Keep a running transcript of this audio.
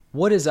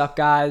What is up,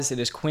 guys? It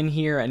is Quinn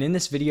here, and in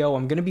this video,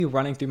 I'm going to be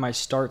running through my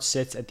start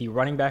sits at the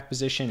running back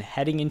position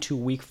heading into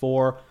week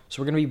 4.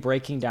 So we're going to be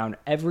breaking down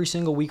every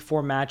single week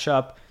 4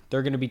 matchup. There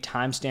are going to be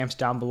timestamps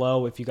down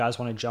below if you guys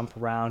want to jump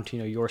around to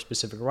your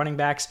specific running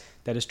backs.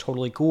 That is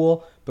totally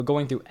cool. But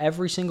going through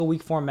every single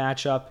week 4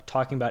 matchup,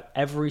 talking about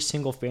every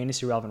single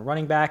fantasy relevant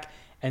running back,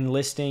 and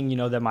listing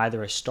them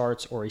either as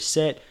starts or a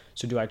sit.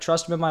 So do I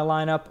trust them in my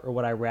lineup, or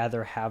would I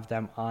rather have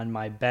them on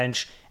my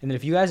bench? And then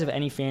if you guys have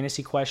any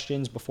fantasy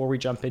questions before we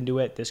jump into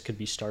it, this could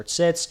be start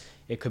sits,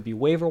 it could be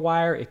waiver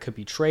wire, it could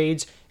be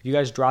trades. If you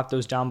guys drop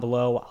those down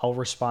below, I'll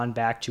respond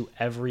back to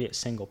every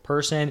single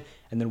person.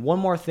 And then one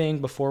more thing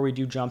before we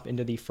do jump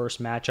into the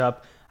first matchup,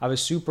 I have a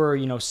super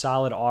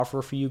solid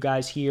offer for you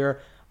guys here.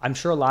 I'm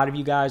sure a lot of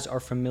you guys are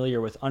familiar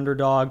with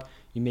Underdog.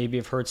 You maybe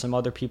have heard some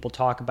other people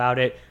talk about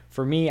it.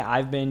 For me,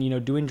 I've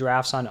been doing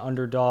drafts on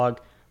Underdog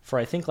for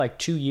I think like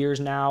 2 years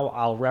now.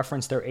 I'll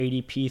reference their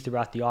ADP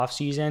throughout the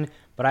offseason,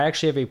 but I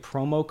actually have a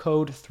promo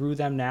code through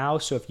them now.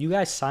 So if you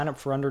guys sign up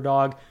for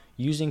Underdog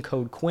using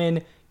code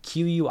Quinn,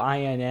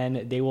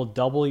 QUINN, they will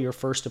double your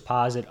first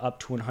deposit up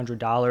to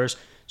 $100.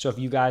 So if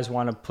you guys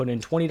want to put in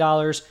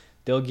 $20,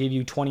 they'll give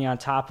you 20 on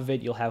top of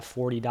it. You'll have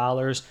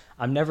 $40.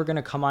 I'm never going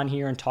to come on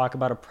here and talk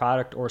about a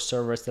product or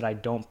service that I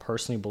don't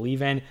personally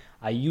believe in.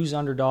 I use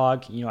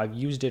Underdog. I've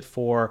used it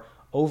for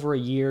over a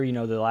year.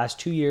 The last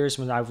 2 years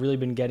when I've really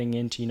been getting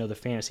into, the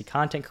fantasy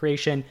content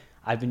creation,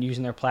 I've been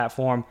using their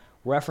platform,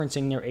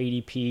 referencing their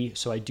ADP.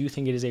 So I do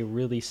think it is a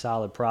really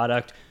solid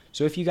product.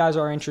 So if you guys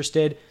are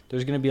interested,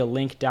 there's going to be a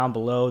link down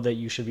below that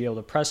you should be able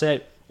to press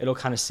it. It'll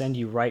kind of send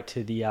you right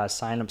to the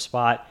sign up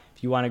spot.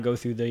 If you want to go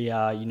through the,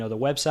 the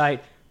website,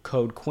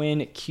 code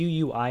Quinn,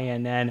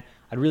 QUINN.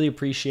 I'd really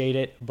appreciate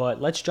it.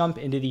 But let's jump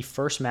into the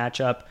first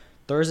matchup.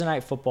 Thursday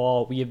Night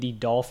Football, we have the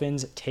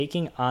Dolphins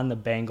taking on the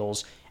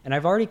Bengals. And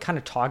I've already kind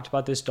of talked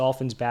about this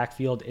Dolphins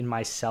backfield in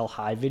my sell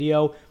high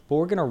video, but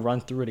we're going to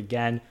run through it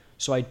again.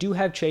 So I do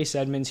have Chase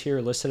Edmonds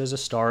here listed as a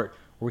start,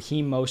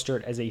 Raheem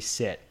Mostert as a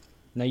sit.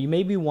 Now you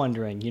may be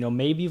wondering,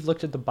 maybe you've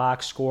looked at the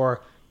box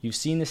score, you've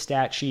seen the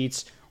stat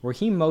sheets.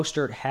 Raheem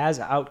Mostert has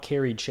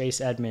outcarried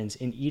Chase Edmonds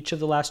in each of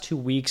the last 2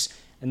 weeks,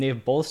 and they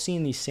have both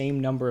seen the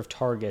same number of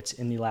targets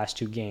in the last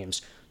 2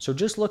 games. So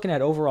just looking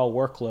at overall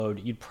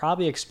workload, you'd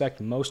probably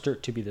expect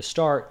Mostert to be the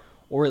start,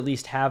 or at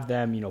least have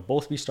them,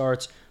 both be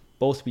starts,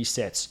 both be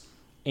sits.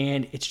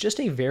 And it's just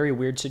a very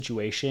weird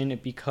situation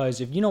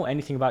because if you know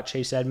anything about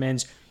Chase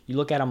Edmonds, you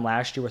look at him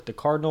last year with the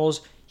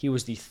Cardinals, he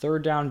was the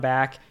third down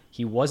back.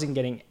 He wasn't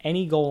getting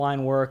any goal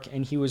line work,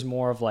 and he was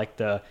more of like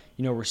the,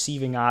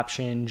 receiving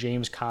option.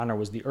 James Conner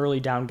was the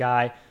early down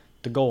guy,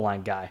 the goal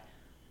line guy.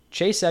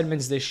 Chase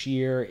Edmonds this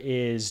year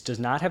does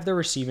not have the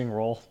receiving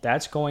role.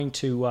 That's going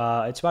to,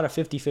 it's about a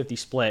 50-50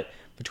 split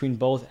between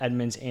both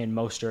Edmonds and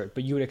Mostert,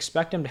 but you would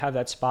expect him to have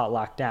that spot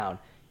locked down.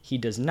 He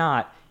does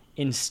not.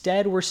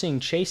 Instead, we're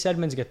seeing Chase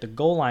Edmonds get the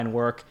goal line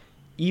work,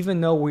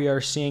 even though we are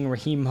seeing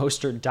Raheem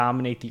Mostert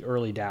dominate the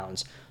early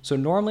downs. So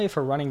normally if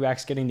a running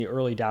back's getting the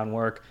early down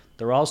work,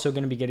 they're also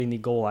going to be getting the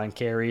goal line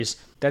carries.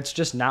 That's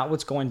just not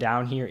what's going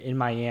down here in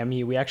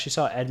Miami. We actually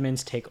saw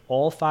Edmonds take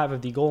all 5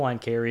 of the goal line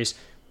carries,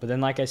 but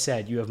then like I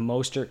said, you have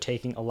Mostert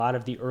taking a lot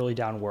of the early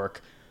down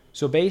work.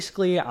 So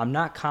basically, I'm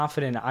not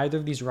confident in either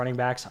of these running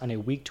backs on a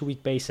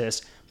week-to-week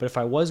basis, but if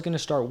I was going to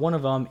start one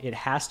of them, it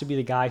has to be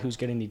the guy who's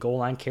getting the goal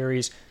line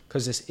carries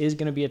because this is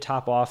going to be a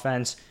top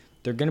offense.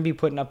 They're going to be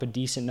putting up a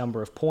decent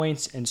number of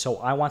points, and so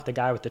I want the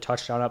guy with the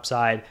touchdown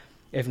upside.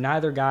 If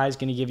neither guy is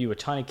going to give you a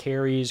ton of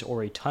carries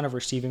or a ton of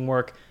receiving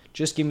work,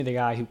 just give me the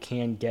guy who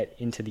can get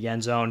into the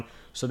end zone.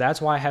 So that's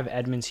why I have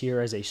Edmonds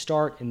here as a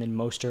start and then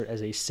Mostert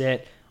as a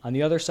sit. On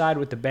the other side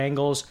with the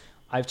Bengals,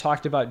 I've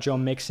talked about Joe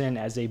Mixon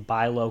as a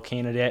buy low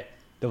candidate.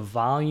 The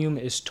volume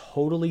is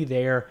totally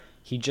there.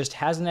 He just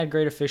hasn't had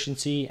great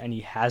efficiency, and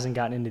he hasn't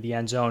gotten into the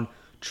end zone.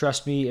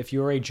 Trust me, if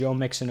you're a Joe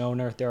Mixon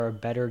owner, there are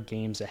better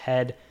games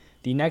ahead.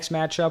 The next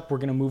matchup, we're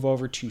going to move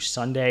over to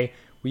Sunday.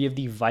 We have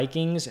the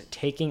Vikings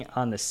taking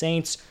on the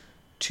Saints.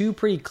 2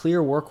 pretty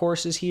clear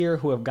workhorses here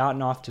who have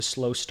gotten off to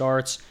slow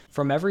starts.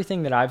 From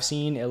everything that I've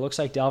seen, it looks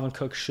like Dalvin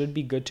Cook should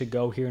be good to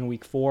go here in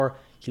week 4.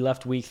 He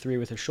left week 3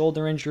 with a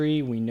shoulder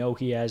injury. We know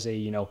he has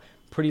a,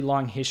 pretty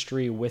long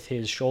history with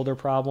his shoulder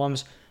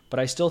problems, but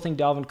I still think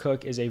Dalvin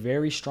Cook is a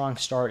very strong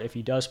start if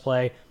he does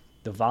play.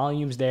 The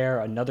volume's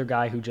there. Another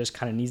guy who just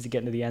kind of needs to get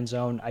into the end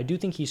zone. I do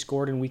think he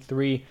scored in week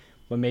 3,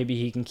 but maybe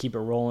he can keep it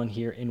rolling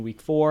here in week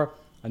 4.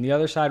 On the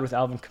other side with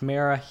Alvin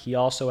Kamara, he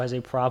also has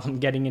a problem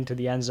getting into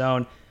the end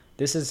zone.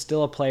 This is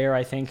still a player,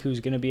 I think,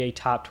 who's going to be a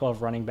top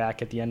 12 running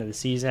back at the end of the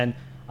season.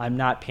 I'm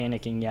not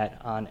panicking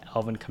yet on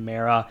Alvin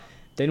Kamara.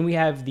 Then we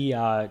have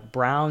the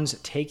Browns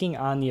taking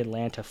on the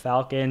Atlanta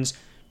Falcons.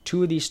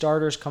 2 of these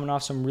starters coming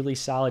off some really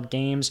solid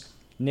games.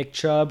 Nick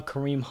Chubb,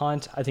 Kareem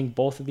Hunt, I think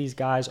both of these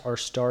guys are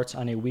starts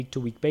on a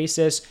week-to-week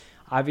basis.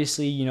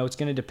 Obviously, it's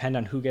going to depend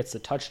on who gets the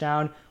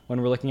touchdown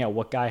when we're looking at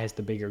what guy has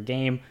the bigger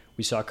game.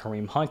 We saw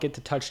Kareem Hunt get the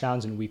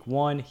touchdowns in week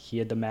 1. He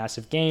had the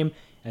massive game.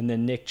 And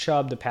then Nick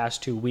Chubb the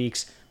past 2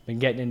 weeks been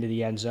getting into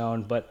the end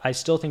zone. But I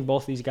still think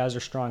both of these guys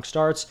are strong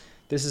starts.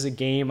 this is a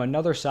game,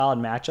 another solid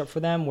matchup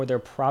for them where they're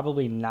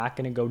probably not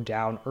going to go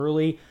down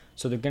early.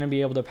 So they're going to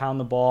be able to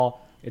pound the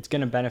ball. It's going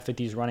to benefit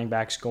these running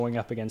backs going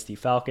up against the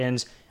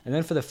Falcons. And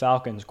then for the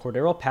Falcons,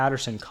 Cordarrelle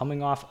Patterson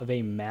coming off of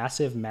a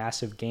massive,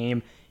 massive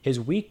game. His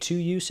week 2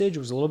 usage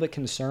was a little bit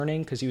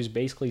concerning because he was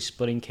basically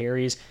splitting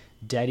carries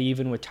dead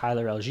even with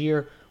Tyler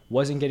Algier.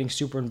 Wasn't getting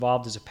super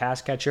involved as a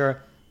pass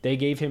catcher. They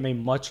gave him a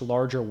much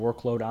larger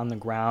workload on the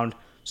ground.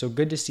 So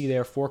good to see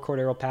there for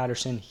Cordarrelle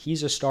Patterson.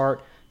 He's a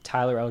start.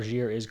 Tyler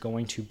Algier is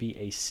going to be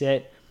a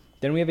sit.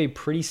 Then we have a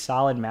pretty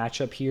solid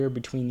matchup here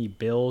between the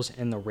Bills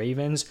and the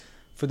Ravens.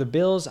 For the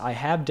Bills, I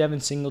have Devin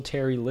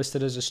Singletary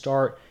listed as a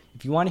start.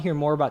 If you want to hear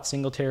more about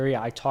Singletary,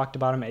 I talked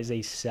about him as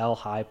a sell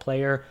high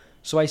player.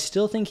 So I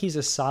still think he's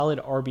a solid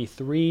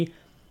RB3,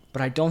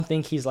 but I don't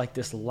think he's like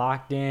this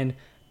locked in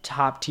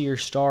top tier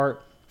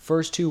start.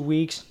 First 2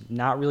 weeks,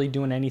 not really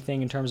doing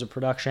anything in terms of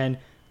production.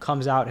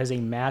 Comes out, has a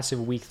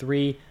massive week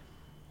 3.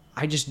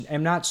 I just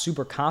am not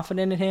super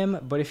confident in him,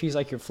 but if he's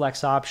like your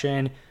flex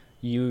option,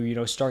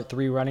 you start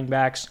 3 running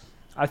backs,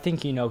 I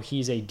think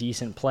he's a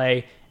decent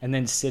play. And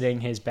then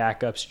sitting his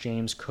backups,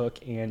 James Cook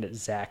and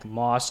Zach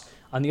Moss.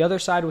 On the other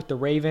side with the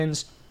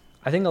Ravens,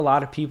 I think a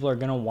lot of people are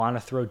going to want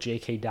to throw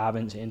J.K.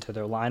 Dobbins into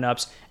their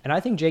lineups, and I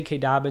think J.K.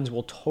 Dobbins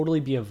will totally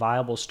be a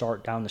viable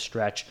start down the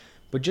stretch.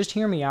 But just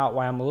hear me out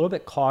why I'm a little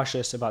bit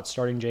cautious about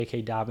starting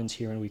J.K. Dobbins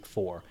here in week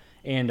 4.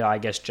 And I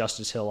guess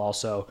Justice Hill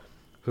also,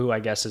 who I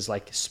guess is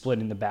like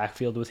splitting the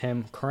backfield with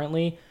him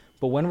currently.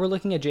 But when we're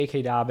looking at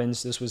J.K.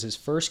 Dobbins, this was his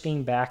first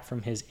game back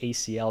from his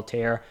ACL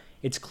tear.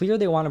 It's clear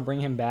they want to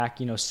bring him back,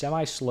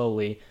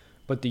 semi-slowly,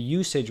 but the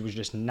usage was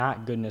just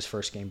not good in his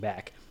first game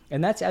back.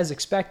 And that's as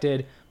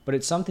expected, but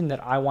it's something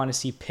that I want to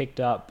see picked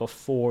up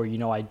before,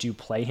 I do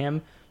play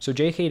him. So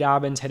J.K.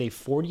 Dobbins had a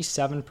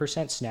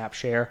 47% snap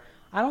share.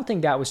 I don't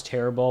think that was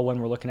terrible when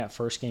we're looking at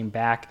first game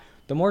back.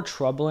 The more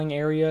troubling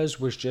areas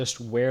was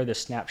just where the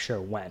snap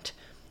share went.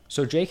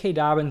 So J.K.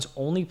 Dobbins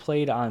only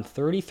played on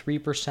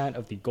 33%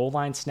 of the goal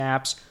line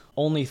snaps,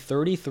 only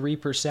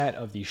 33%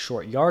 of the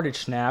short yardage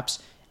snaps,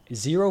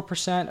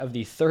 0% of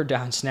the third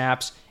down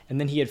snaps, and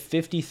then he had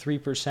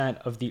 53%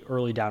 of the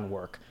early down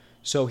work.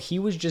 So he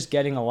was just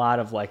getting a lot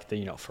of like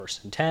the,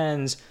 first and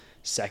 10s,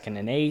 second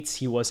and 8s.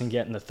 He wasn't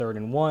getting the third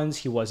and 1s.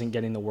 He wasn't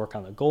getting the work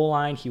on the goal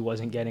line. He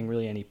wasn't getting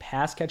really any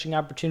pass catching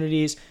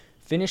opportunities.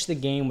 Finished the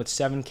game with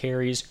 7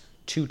 carries,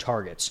 2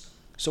 targets.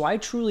 So I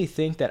truly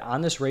think that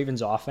on this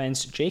Ravens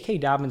offense, J.K.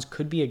 Dobbins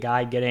could be a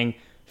guy getting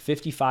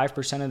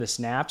 55% of the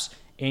snaps,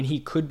 and he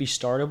could be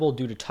startable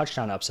due to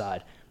touchdown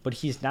upside. But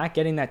he's not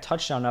getting that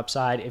touchdown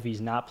upside if he's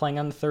not playing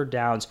on the third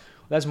downs.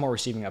 That's more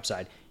receiving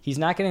upside. He's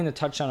not getting the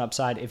touchdown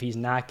upside if he's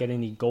not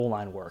getting the goal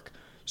line work.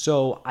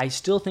 So I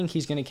still think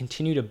he's going to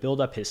continue to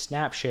build up his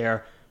snap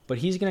share, but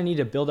he's going to need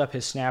to build up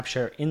his snap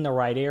share in the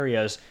right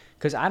areas,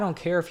 because I don't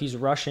care if he's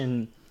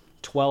rushing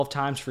 12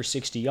 times for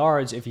 60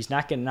 yards. If he's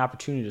not getting an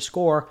opportunity to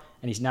score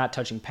and he's not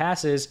touching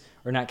passes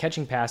or not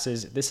catching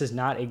passes, this is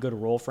not a good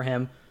role for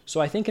him.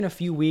 So I think in a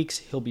few weeks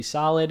he'll be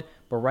solid,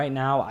 but right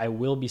now I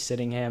will be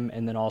sitting him,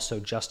 and then also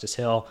Justice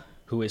Hill,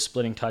 who is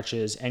splitting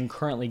touches and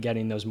currently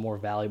getting those more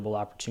valuable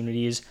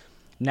opportunities.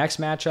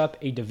 Next matchup,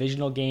 a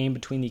divisional game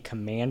between the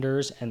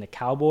Commanders and the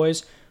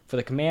Cowboys. For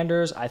the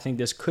Commanders, I think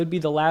this could be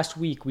the last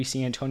week we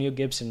see Antonio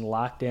Gibson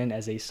locked in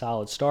as a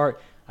solid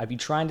start. I'd be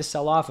trying to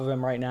sell off of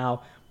him right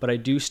now, but I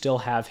do still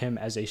have him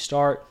as a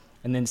start.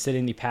 And then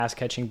sitting the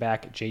pass-catching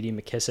back, J.D.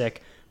 McKissic.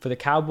 For the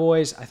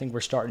Cowboys, I think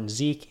we're starting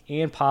Zeke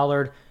and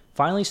Pollard.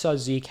 Finally saw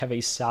Zeke have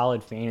a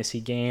solid fantasy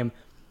game.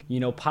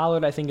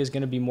 Pollard, I think, is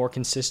going to be more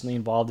consistently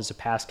involved as a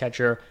pass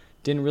catcher.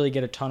 Didn't really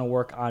get a ton of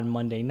work on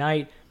Monday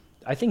night.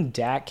 I think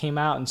Dak came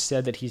out and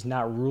said that he's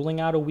not ruling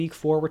out a week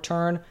 4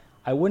 return.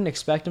 I wouldn't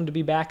expect him to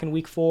be back in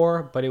week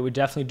 4, but it would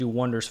definitely do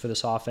wonders for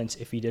this offense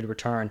if he did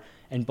return.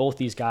 And both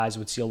these guys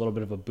would see a little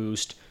bit of a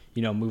boost,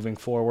 moving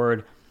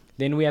forward.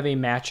 Then we have a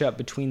matchup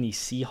between the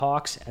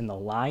Seahawks and the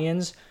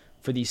Lions.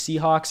 For the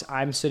Seahawks,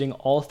 I'm sitting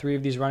all 3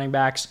 of these running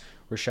backs,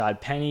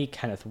 Rashad Penny,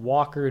 Kenneth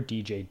Walker,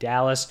 DJ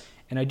Dallas,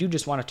 and I do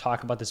just want to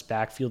talk about this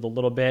backfield a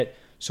little bit.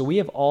 So we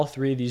have all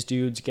 3 of these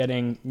dudes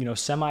getting,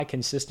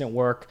 semi-consistent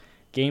work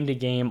game to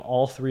game.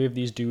 All 3 of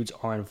these dudes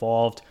are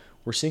involved.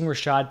 We're seeing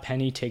Rashad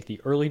Penny take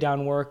the early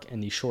down work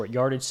and the short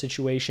yardage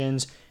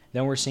situations.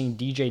 Then we're seeing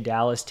DJ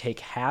Dallas take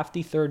half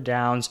the third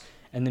downs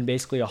and then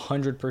basically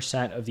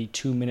 100% of the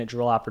 2-minute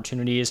drill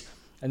opportunities.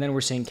 And then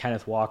we're seeing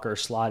Kenneth Walker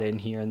slot in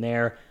here and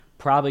there.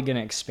 Probably going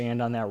to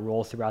expand on that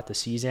role throughout the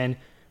season.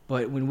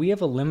 But when we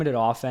have a limited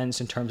offense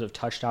in terms of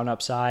touchdown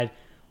upside,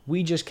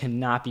 we just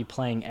cannot be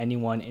playing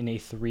anyone in a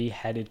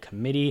 3-headed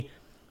committee.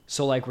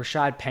 So like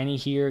Rashad Penny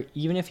here,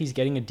 even if he's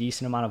getting a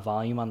decent amount of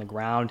volume on the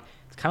ground,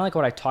 it's kind of like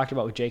what I talked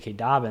about with J.K.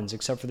 Dobbins,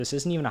 except for this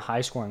isn't even a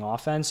high-scoring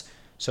offense.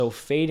 So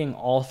fading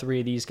all 3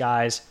 of these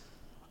guys,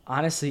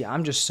 honestly,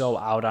 I'm just so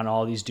out on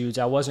all these dudes.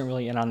 I wasn't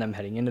really in on them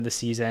heading into the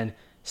season.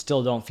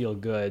 Still don't feel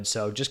good.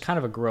 So just kind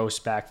of a gross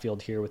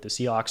backfield here with the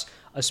Seahawks,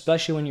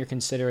 especially when you're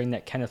considering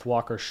that Kenneth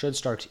Walker should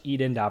start to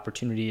eat into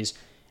opportunities.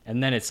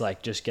 And then it's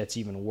like just gets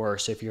even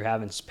worse if you're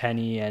having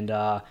Penny and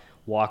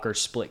Walker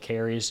split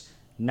carries.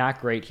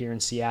 not great here in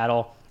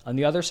Seattle. On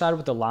the other side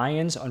with the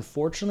Lions,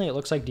 unfortunately, it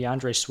looks like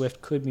DeAndre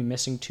Swift could be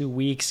missing 2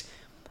 weeks.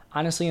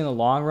 Honestly, in the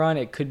long run,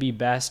 it could be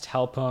best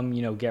help him,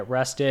 get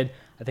rested.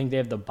 I think they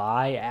have the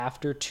bye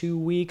after 2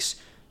 weeks,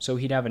 so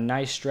he'd have a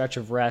nice stretch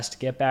of rest,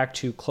 get back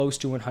to close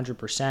to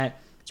 100%.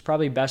 It's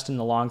probably best in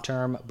the long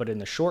term, but in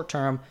the short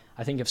term,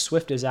 I think if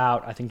Swift is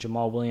out, I think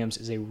Jamal Williams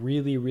is a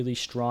really, really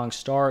strong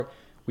start.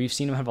 We've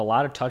seen him have a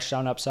lot of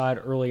touchdown upside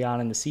early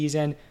on in the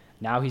season.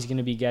 Now he's going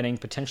to be getting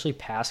potentially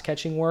pass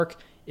catching work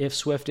if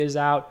Swift is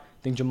out.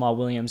 I think Jamal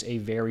Williams a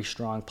very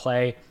strong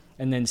play.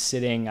 And then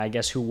sitting, I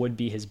guess, who would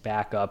be his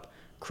backup,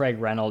 Craig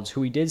Reynolds,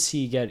 who we did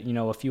see get,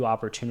 a few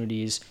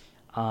opportunities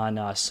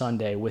on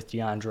Sunday with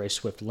DeAndre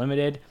Swift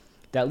limited.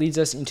 That leads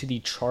us into the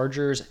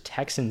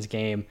Chargers-Texans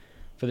game.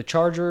 For the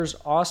Chargers,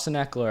 Austin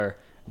Eckler,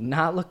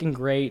 not looking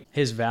great.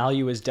 His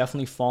value has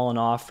definitely fallen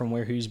off from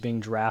where he was being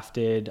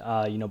drafted,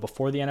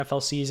 before the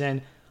NFL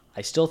season.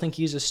 I still think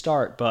he's a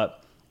start,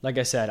 but like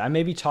I said, I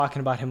may be talking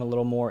about him a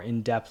little more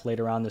in depth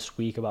later on this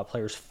week about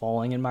players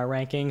falling in my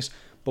rankings,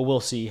 but we'll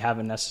see.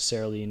 Haven't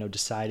necessarily,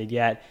 decided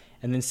yet.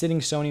 And then sitting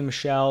Sony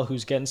Michel,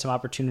 who's getting some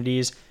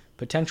opportunities,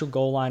 potential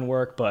goal line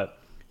work, but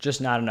just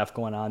not enough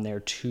going on there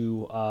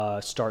to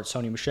start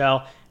Sony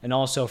Michel. And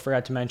also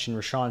forgot to mention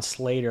Rashawn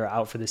Slater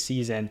out for the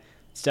season.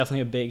 It's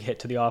definitely a big hit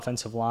to the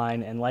offensive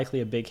line and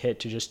likely a big hit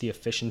to just the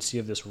efficiency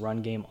of this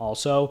run game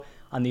also.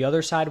 On the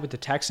other side with the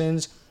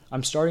Texans,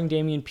 I'm starting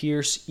Dameon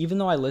Pierce. Even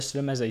though I listed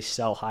him as a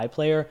sell high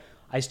player,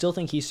 I still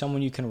think he's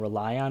someone you can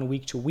rely on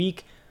week to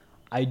week.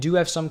 I do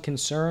have some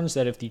concerns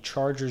that if the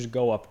Chargers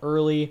go up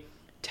early,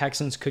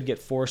 Texans could get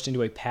forced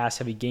into a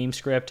pass-heavy game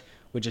script,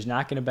 which is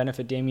not going to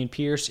benefit Dameon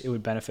Pierce. It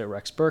would benefit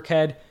Rex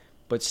Burkhead.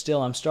 But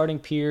still, I'm starting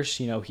Pierce.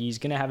 He's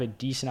going to have a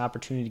decent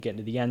opportunity to get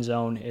into the end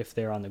zone if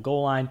they're on the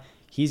goal line.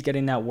 He's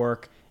getting that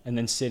work, and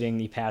then sitting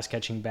the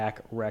pass-catching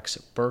back Rex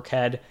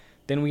Burkhead.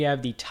 Then we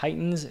have the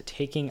Titans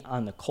taking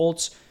on the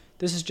Colts.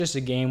 This is just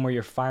a game where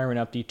you're firing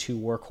up the 2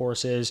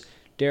 workhorses.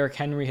 Derrick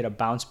Henry hit a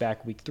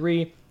bounce-back week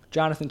 3.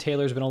 Jonathan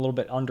Taylor's been a little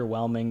bit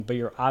underwhelming, but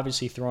you're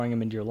obviously throwing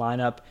him into your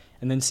lineup.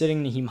 And then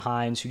sitting Nyheim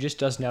Hines, who just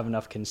doesn't have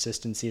enough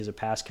consistency as a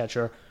pass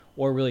catcher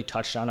or really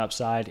touchdown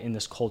upside in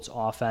this Colts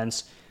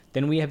offense.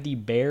 Then we have the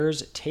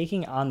Bears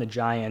taking on the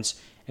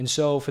Giants. And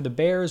so for the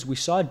Bears, we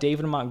saw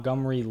David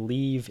Montgomery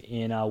leave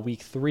in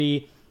week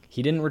 3.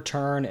 He didn't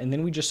return, and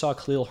then we just saw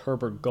Khalil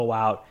Herbert go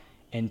out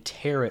and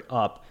tear it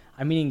up.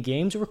 I mean, in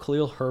games where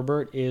Khalil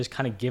Herbert is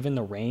kind of given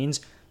the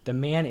reins, the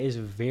man is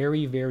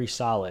very, very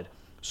solid.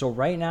 So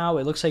right now,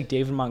 it looks like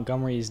David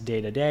Montgomery is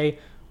day-to-day,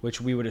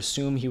 which we would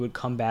assume he would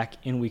come back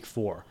in week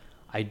 4.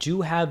 I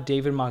do have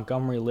David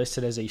Montgomery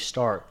listed as a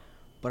start,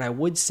 but I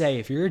would say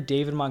if you're a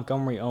David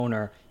Montgomery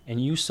owner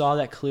and you saw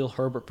that Khalil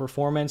Herbert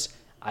performance,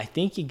 I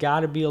think you got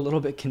to be a little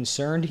bit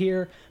concerned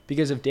here,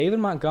 because if David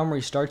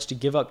Montgomery starts to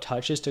give up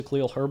touches to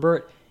Khalil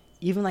Herbert,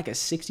 even like a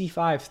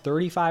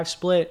 65-35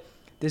 split,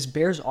 this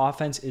Bears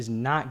offense is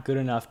not good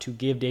enough to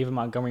give David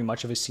Montgomery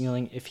much of a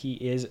ceiling if he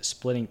is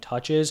splitting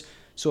touches.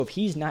 So if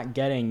he's not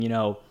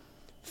getting,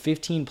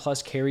 15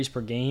 plus carries per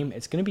game,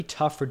 it's going to be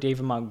tough for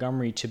David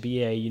Montgomery to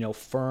be a,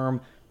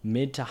 firm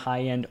mid to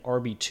high end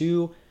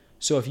RB2.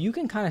 So if you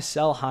can kind of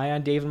sell high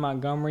on David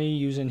Montgomery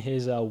using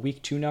his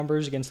week 2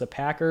 numbers against the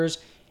Packers,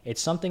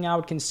 it's something I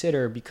would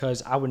consider,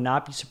 because I would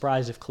not be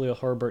surprised if Khalil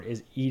Herbert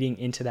is eating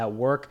into that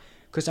work.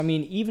 Because, I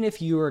mean, even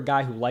if you're a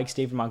guy who likes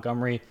David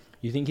Montgomery,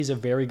 you think he's a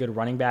very good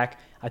running back,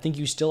 I think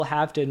you still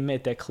have to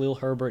admit that Khalil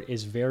Herbert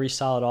is very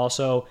solid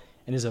also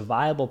and is a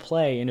viable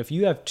play. And if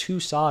you have 2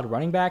 solid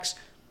running backs,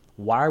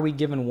 why are we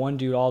giving one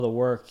dude all the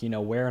work,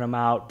 wearing him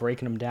out,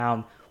 breaking him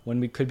down, when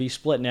we could be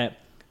splitting it?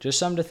 Just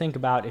something to think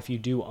about if you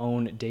do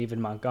own David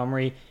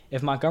Montgomery.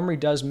 If Montgomery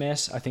does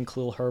miss, I think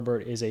Khalil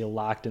Herbert is a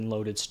locked and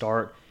loaded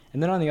start.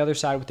 And then on the other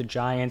side with the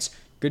Giants,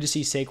 good to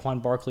see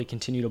Saquon Barkley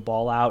continue to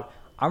ball out.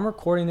 I'm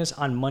recording this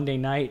on Monday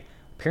night.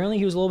 Apparently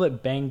he was a little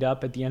bit banged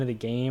up at the end of the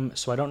game,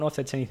 so I don't know if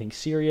that's anything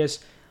serious.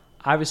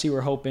 Obviously,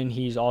 we're hoping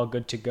he's all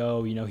good to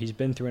go. He's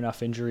been through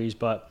enough injuries,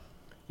 but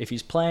if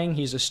he's playing,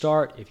 he's a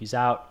start. If he's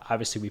out,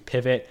 obviously we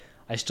pivot.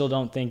 I still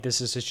don't think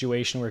this is a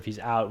situation where if he's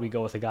out, we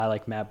go with a guy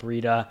like Matt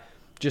Breida.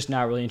 Just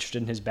not really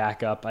interested in his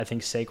backup. I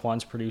think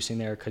Saquon's producing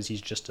there because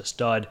he's just a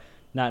stud,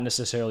 not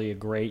necessarily a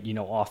great,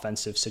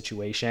 offensive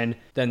situation.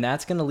 Then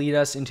that's going to lead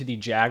us into the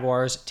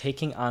Jaguars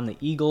taking on the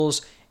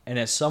Eagles. And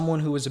as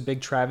someone who was a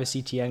big Travis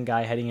Etienne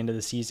guy heading into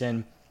the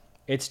season,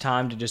 it's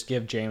time to just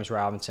give James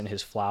Robinson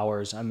his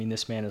flowers. I mean,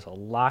 this man is a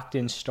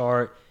locked-in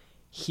start.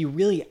 He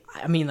really,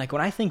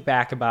 when I think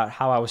back about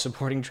how I was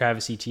supporting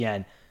Travis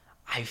Etienne,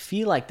 I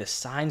feel like the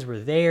signs were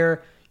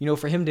there,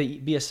 for him to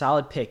be a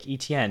solid pick,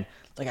 Etienne.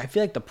 I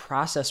feel like the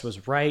process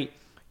was right.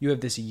 You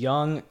have this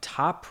young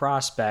top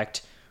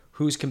prospect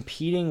who's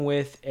competing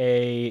with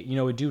a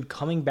dude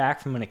coming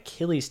back from an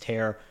Achilles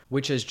tear,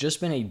 which has just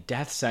been a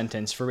death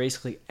sentence for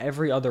basically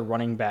every other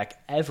running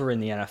back ever in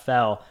the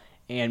NFL.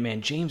 And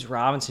man, James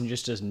Robinson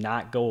just does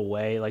not go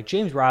away.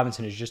 James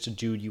Robinson is just a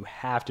dude you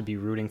have to be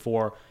rooting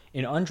for.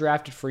 An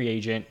undrafted free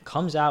agent,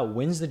 comes out,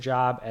 wins the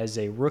job as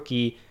a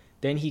rookie.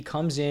 Then he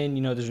comes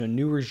in, there's a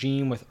new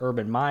regime with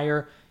Urban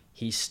Meyer.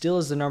 He still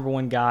is the number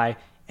one guy,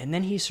 and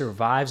then he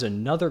survives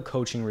another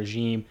coaching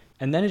regime,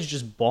 and then is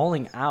just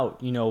balling out,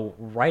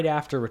 right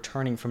after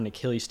returning from an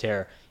Achilles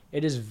tear.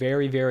 It is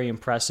very, very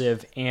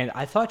impressive, and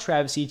I thought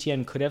Travis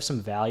Etienne could have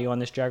some value on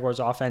this Jaguars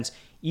offense,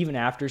 even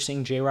after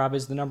seeing J-Rob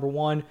as the number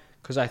one,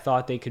 because I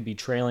thought they could be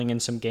trailing in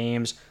some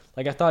games.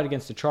 Like I thought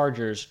against the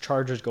Chargers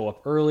go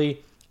up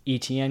early,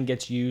 Etienne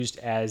gets used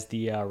as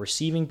the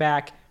receiving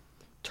back.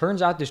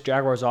 Turns out this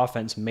Jaguars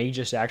offense may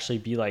just actually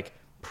be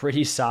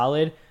pretty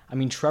solid. I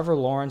mean, Trevor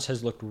Lawrence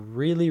has looked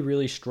really,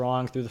 really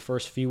strong through the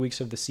first few weeks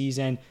of the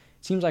season.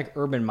 It seems like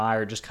Urban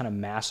Meyer just kind of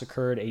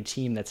massacred a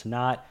team that's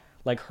not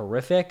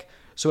horrific.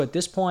 So at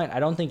this point, I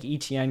don't think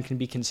Etienne can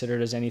be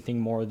considered as anything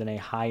more than a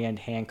high-end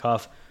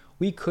handcuff.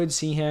 We could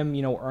see him,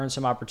 earn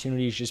some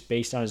opportunities just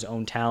based on his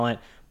own talent,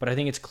 but I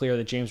think it's clear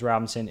that James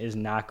Robinson is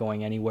not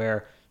going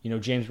anywhere.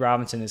 James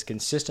Robinson is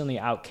consistently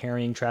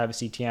out-carrying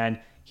Travis Etienne.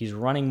 He's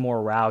running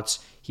more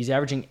routes. He's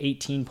averaging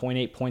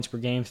 18.8 points per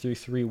game through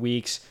 3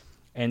 weeks.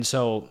 And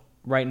so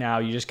right now,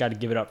 you just got to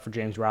give it up for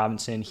James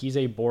Robinson. He's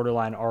a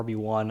borderline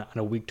RB1 on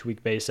a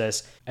week-to-week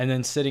basis. And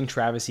then sitting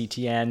Travis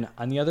Etienne.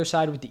 On the other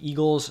side with the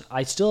Eagles,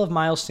 I still have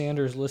Miles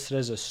Sanders listed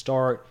as a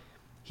start.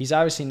 He's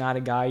obviously not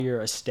a guy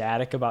you're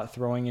ecstatic about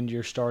throwing into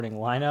your starting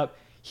lineup.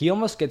 He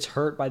almost gets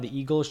hurt by the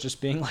Eagles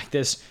just being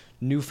this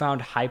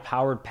newfound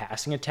high-powered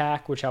passing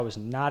attack, which I was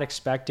not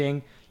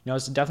expecting. I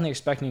was definitely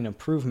expecting an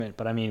improvement,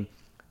 but I mean,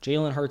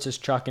 Jalen Hurts is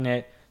chucking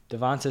it.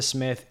 Devonta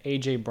Smith,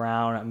 A.J.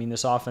 Brown. I mean,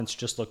 this offense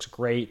just looks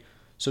great.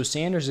 So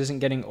Sanders isn't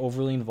getting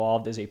overly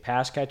involved as a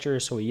pass catcher,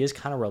 so he is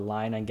kind of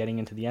relying on getting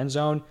into the end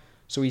zone.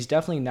 So he's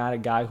definitely not a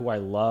guy who I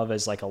love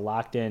as a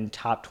locked-in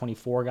top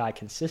 24 guy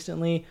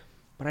consistently,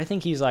 but I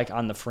think he's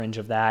on the fringe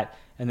of that.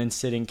 And then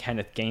sitting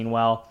Kenneth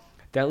Gainwell.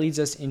 That leads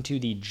us into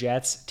the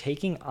Jets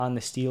taking on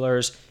the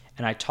Steelers,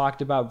 and I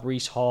talked about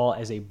Breece Hall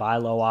as a buy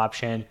low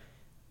option.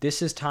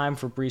 This is time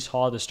for Breece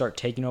Hall to start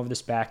taking over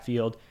this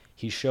backfield.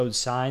 He showed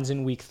signs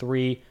in week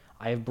 3.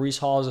 I have Breece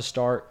Hall as a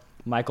start,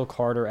 Michael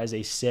Carter as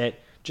a sit.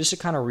 Just to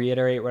kind of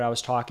reiterate what I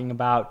was talking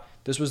about,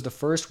 this was the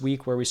first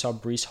week where we saw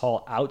Breece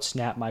Hall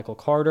out-snap Michael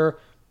Carter.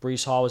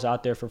 Breece Hall was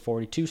out there for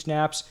 42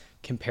 snaps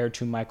compared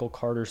to Michael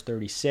Carter's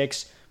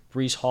 36.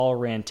 Breece Hall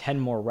ran 10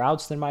 more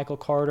routes than Michael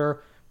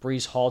Carter.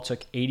 Breece Hall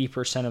took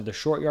 80% of the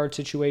short yard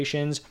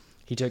situations.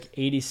 He took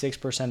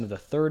 86% of the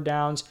third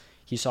downs.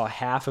 He saw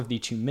half of the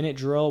 2-minute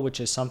drill, which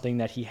is something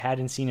that he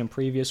hadn't seen in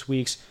previous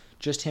weeks.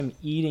 Just him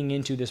eating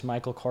into this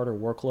Michael Carter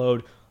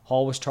workload.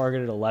 Hall was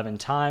targeted 11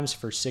 times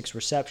for 6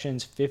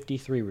 receptions,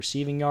 53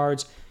 receiving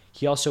yards.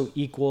 He also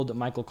equaled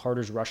Michael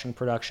Carter's rushing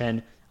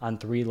production on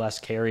 3 less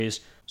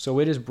carries. So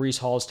it is Breece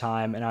Hall's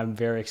time, and I'm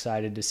very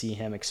excited to see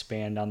him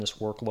expand on this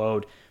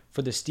workload.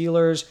 For the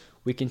Steelers,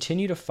 we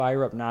continue to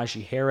fire up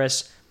Najee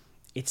Harris.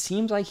 It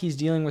seems like he's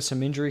dealing with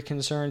some injury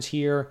concerns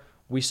here.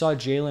 We saw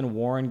Jaylen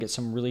Warren get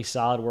some really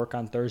solid work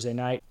on Thursday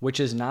night, which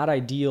is not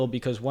ideal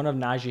because one of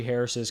Najee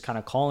Harris's kind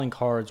of calling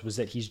cards was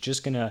that he's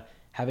just going to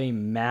have a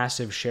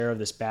massive share of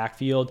this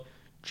backfield.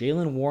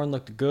 Jaylen Warren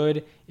looked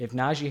good. If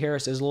Najee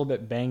Harris is a little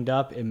bit banged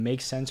up, it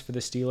makes sense for the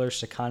Steelers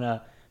to kind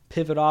of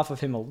pivot off of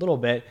him a little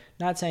bit.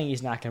 Not saying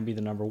he's not going to be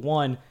the number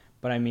one,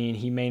 but I mean,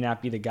 he may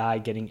not be the guy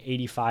getting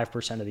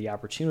 85% of the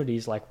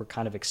opportunities like we're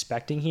kind of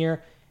expecting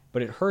here,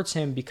 but it hurts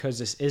him because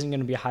this isn't going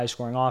to be a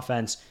high-scoring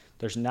offense.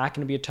 There's not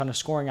going to be a ton of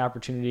scoring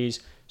opportunities,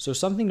 so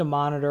something to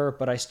monitor,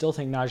 but I still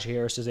think Najee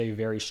Harris is a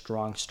very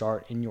strong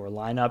start in your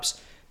lineups.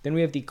 Then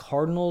we have the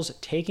Cardinals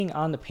taking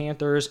on the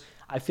Panthers.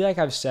 I feel like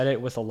I've said it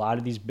with a lot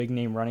of these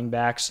big-name running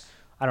backs.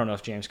 I don't know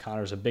if James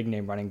Conner is a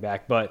big-name running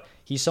back, but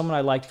he's someone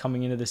I liked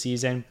coming into the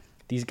season.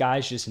 These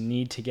guys just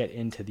need to get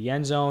into the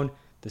end zone.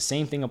 The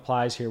same thing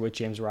applies here with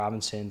James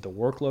Robinson. The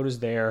workload is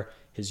there.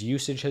 His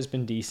usage has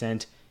been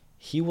decent.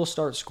 He will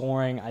start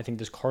scoring. I think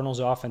this Cardinals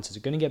offense is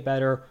going to get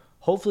better.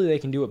 Hopefully they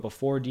can do it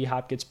before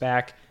D-Hop gets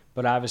back,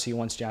 but obviously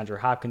once DeAndre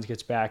Hopkins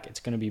gets back, it's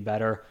going to be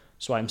better.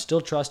 So I'm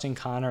still trusting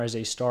Conner as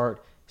a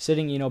start.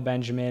 Sitting Eno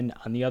Benjamin.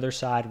 On the other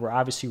side, we're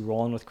obviously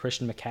rolling with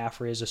Christian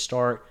McCaffrey as a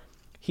start.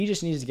 He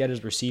just needs to get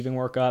his receiving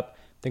work up.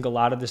 I think a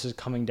lot of this is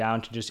coming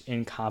down to just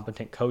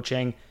incompetent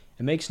coaching.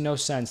 It makes no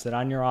sense that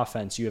on your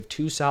offense you have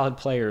 2 solid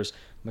players,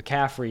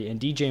 McCaffrey and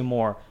DJ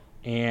Moore,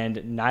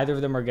 and neither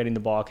of them are getting the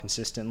ball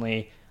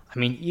consistently. I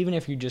mean, even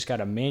if you just got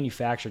to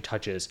manufacture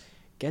touches,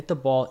 get the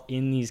ball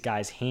in these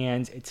guys'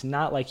 hands. It's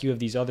not like you have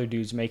these other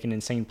dudes making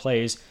insane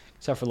plays,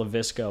 except for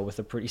Laviska with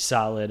a pretty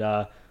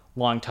solid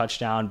long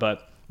touchdown,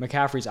 but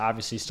McCaffrey's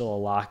obviously still a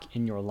lock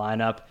in your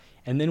lineup.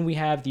 And then we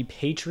have the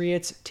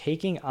Patriots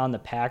taking on the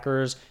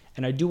Packers.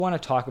 And I do want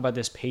to talk about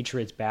this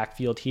Patriots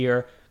backfield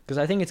here because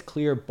I think it's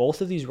clear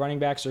both of these running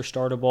backs are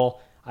startable.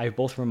 I have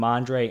both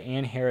Ramondre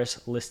and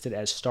Harris listed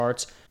as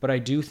starts, but I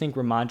do think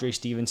Ramondre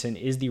Stevenson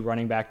is the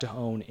running back to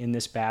own in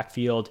this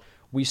backfield.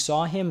 We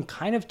saw him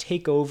kind of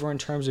take over in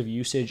terms of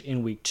usage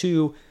in week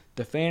 2.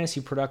 The fantasy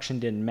production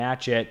didn't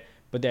match it,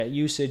 but that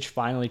usage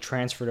finally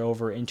transferred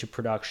over into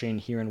production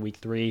here in week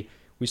 3.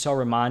 We saw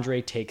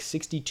Ramondre take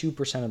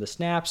 62% of the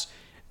snaps.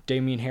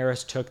 Damian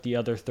Harris took the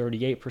other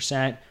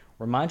 38%.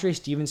 Ramondre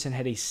Stevenson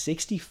had a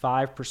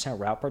 65%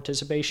 route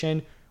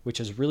participation, which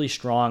is really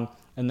strong,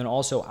 and then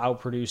also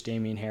outproduced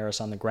Damian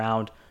Harris on the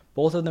ground.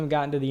 Both of them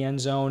got into the end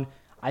zone.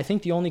 I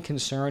think the only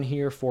concern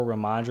here for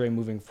Rhamondre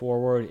moving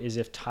forward is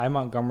if Ty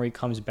Montgomery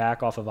comes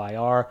back off of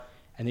IR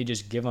and they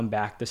just give him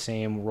back the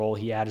same role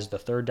he had as the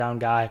third down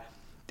guy.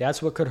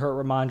 That's what could hurt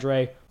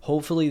Rhamondre.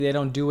 Hopefully they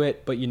don't do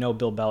it, but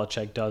Bill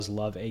Belichick does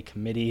love a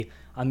committee.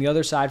 On the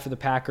other side for the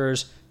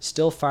Packers,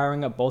 still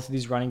firing up both of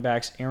these running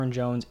backs, Aaron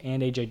Jones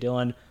and A.J.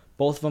 Dillon,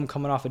 both of them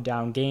coming off of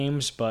down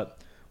games,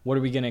 but what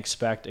are we going to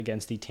expect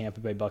against the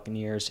Tampa Bay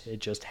Buccaneers? It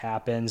just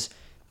happens.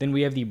 Then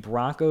we have the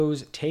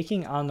Broncos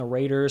taking on the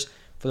Raiders.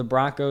 For the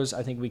Broncos,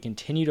 I think we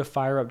continue to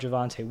fire up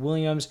Javonte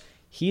Williams.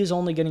 He is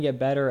only going to get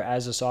better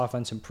as this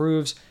offense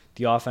improves.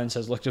 The offense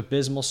has looked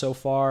abysmal so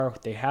far.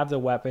 They have the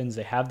weapons.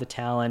 They have the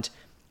talent.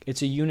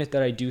 It's a unit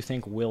that I do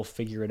think will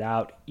figure it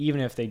out,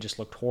 even if they just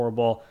looked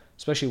horrible.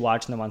 Especially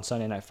watching them on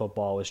Sunday Night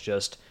Football was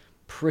just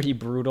pretty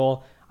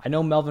brutal. I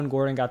know Melvin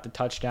Gordon got the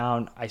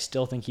touchdown. I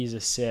still think he's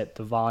a sit.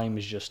 The volume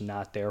is just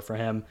not there for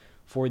him.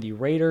 For the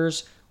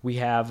Raiders, we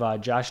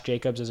have Josh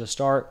Jacobs as a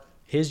start.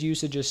 His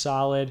usage is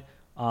solid.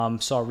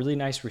 Saw really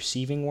nice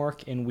receiving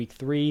work in week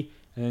 3.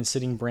 And then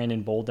sitting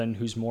Brandon Bolden,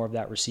 who's more of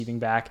that receiving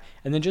back.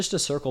 And then just to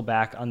circle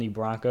back on the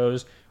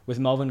Broncos with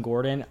Melvin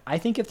Gordon, I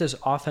think if this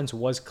offense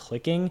was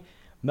clicking,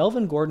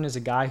 Melvin Gordon is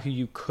a guy who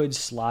you could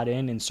slot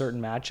in certain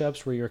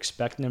matchups where you're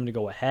expecting them to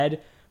go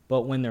ahead.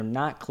 But when they're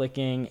not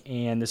clicking,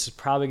 and this is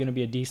probably going to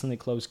be a decently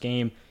close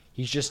game,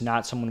 he's just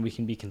not someone we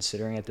can be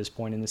considering at this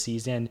point in the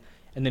season.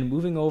 And then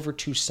moving over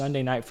to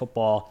Sunday Night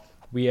Football,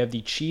 we have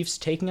the Chiefs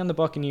taking on the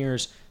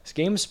Buccaneers. This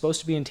game is supposed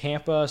to be in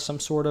Tampa, some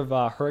sort of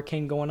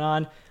hurricane going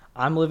on.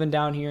 I'm living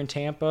down here in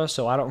Tampa,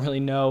 so I don't really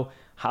know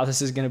how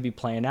this is going to be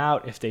playing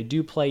out. If they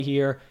do play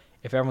here,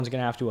 if everyone's going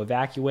to have to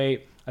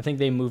evacuate, I think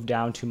they move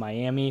down to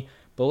Miami.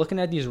 But looking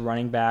at these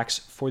running backs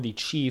for the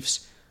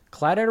Chiefs,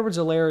 Clyde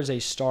Edwards-Helaire is a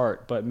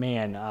start, but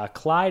man,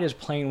 Clyde is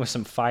playing with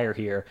some fire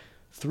here.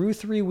 Through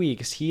 3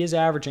 weeks, he is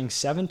averaging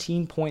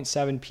 17.7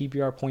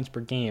 PPR points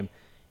per game.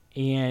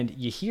 And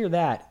you hear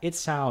that, it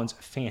sounds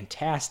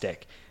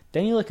fantastic.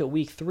 Then you look at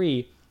week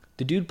 3,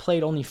 the dude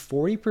played only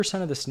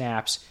 40% of the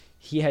snaps.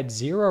 He had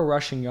 0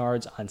 rushing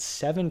yards on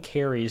 7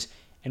 carries,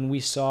 and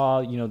we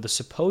saw, the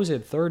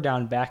supposed third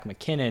down back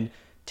McKinnon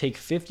take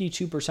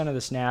 52% of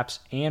the snaps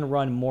and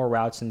run more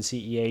routes than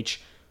CEH.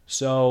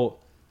 So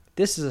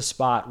this is a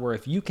spot where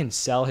if you can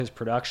sell his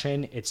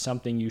production, it's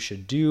something you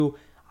should do.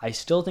 I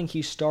still think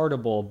he's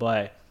startable,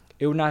 but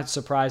it would not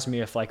surprise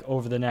me if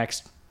over the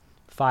next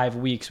 5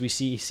 weeks we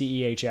see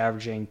CEH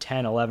averaging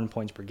 10, 11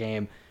 points per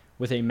game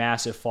with a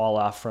massive fall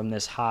off from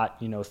this hot,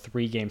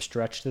 3-game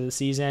stretch to the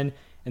season.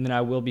 And then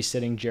I will be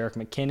sitting Jerick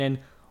McKinnon.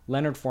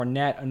 Leonard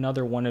Fournette,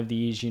 another one of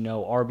these,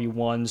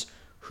 RB1s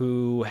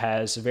who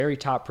has very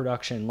top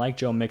production like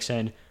Joe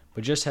Mixon,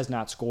 but just has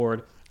not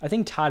scored. I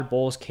think Todd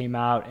Bowles came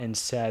out and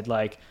said,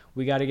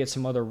 we got to get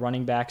some other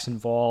running backs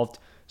involved.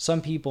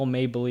 Some people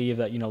may believe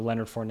that,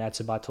 Leonard Fournette's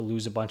about to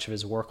lose a bunch of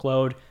his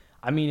workload.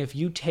 I mean, if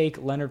you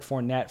take Leonard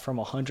Fournette from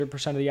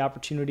 100% of the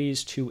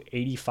opportunities to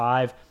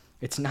 85,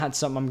 it's not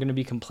something I'm going to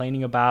be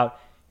complaining about.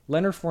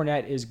 Leonard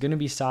Fournette is going to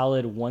be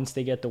solid once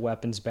they get the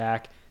weapons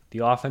back. The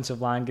offensive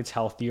line gets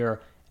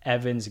healthier.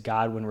 Evans,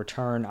 Godwin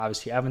return.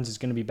 Obviously, Evans is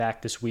going to be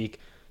back this week.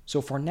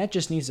 So Fournette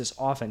just needs this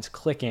offense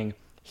clicking.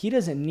 He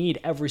doesn't need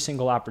every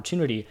single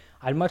opportunity.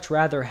 I'd much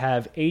rather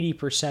have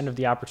 80% of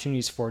the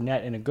opportunities for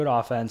Fournette in a good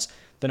offense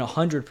than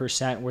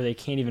 100% where they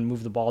can't even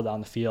move the ball down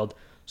the field.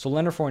 So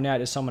Leonard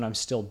Fournette is someone I'm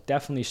still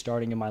definitely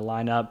starting in my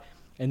lineup.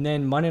 And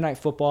then Monday Night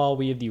Football,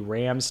 we have the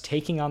Rams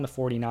taking on the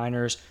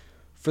 49ers.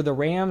 For the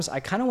Rams, I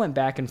kind of went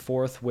back and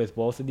forth with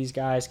both of these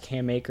guys,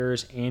 Cam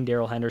Akers and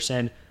Darrell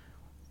Henderson.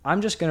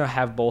 I'm just going to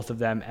have both of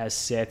them as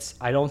sits.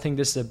 I don't think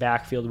this is a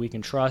backfield we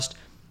can trust.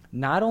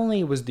 Not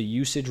only was the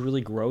usage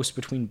really gross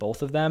between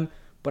both of them,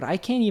 but I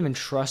can't even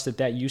trust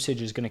that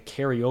usage is going to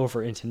carry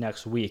over into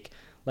next week.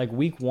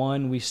 Week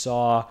 1, we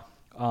saw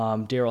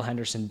Darrell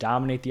Henderson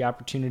dominate the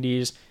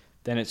opportunities.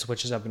 Then it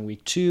switches up in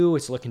week 2.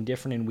 It's looking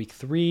different in week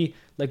 3.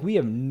 We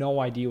have no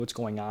idea what's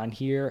going on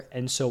here.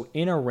 And so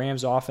in a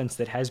Rams offense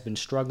that has been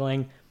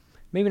struggling,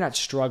 maybe not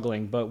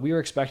struggling, but we were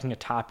expecting a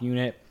top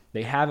unit.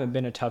 They haven't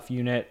been a tough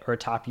unit or a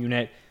top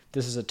unit.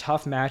 This is a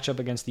tough matchup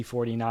against the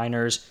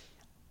 49ers.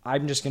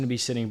 I'm just going to be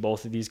sitting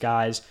both of these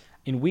guys.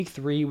 In week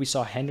 3, we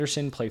saw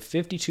Henderson play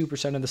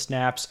 52% of the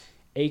snaps,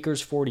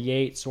 Akers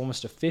 48, so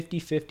almost a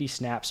 50-50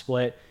 snap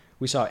split.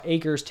 We saw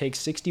Akers take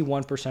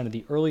 61% of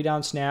the early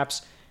down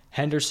snaps.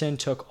 Henderson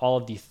took all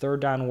of the third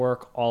down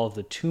work, all of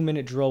the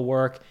 2-minute drill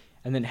work,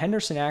 and then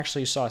Henderson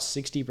actually saw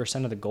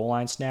 60% of the goal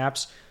line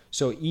snaps.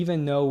 So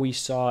even though we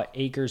saw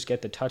Akers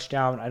get the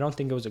touchdown, I don't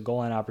think it was a goal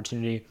line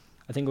opportunity.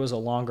 I think it was a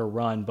longer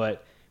run.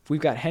 But if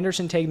we've got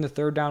Henderson taking the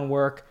third down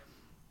work,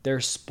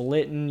 they're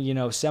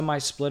splitting,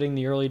 semi-splitting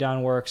the early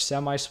down work,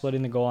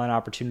 semi-splitting the goal line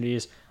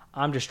opportunities.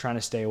 I'm just trying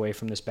to stay away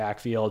from this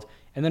backfield.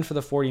 And then for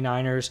the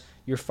 49ers,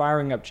 you're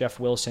firing up Jeff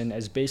Wilson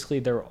as basically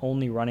their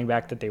only running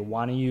back that they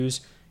want to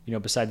use,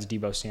 besides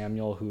Deebo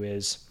Samuel, who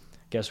is,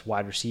 I guess,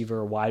 wide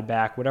receiver, wide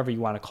back, whatever you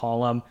want to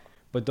call him.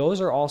 But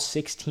those are all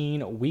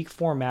 16 week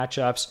 4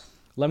 matchups.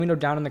 Let me know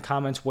down in the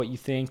comments what you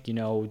think.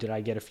 Did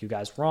I get a few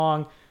guys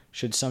wrong?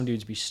 Should some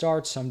dudes be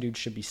starts? Some dudes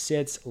should be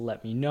sits?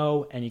 Let me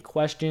know. Any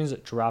questions,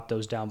 drop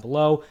those down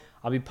below.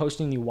 I'll be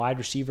posting the wide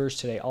receivers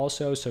today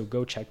also, so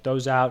go check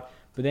those out.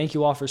 But thank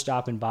you all for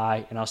stopping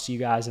by, and I'll see you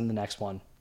guys in the next one.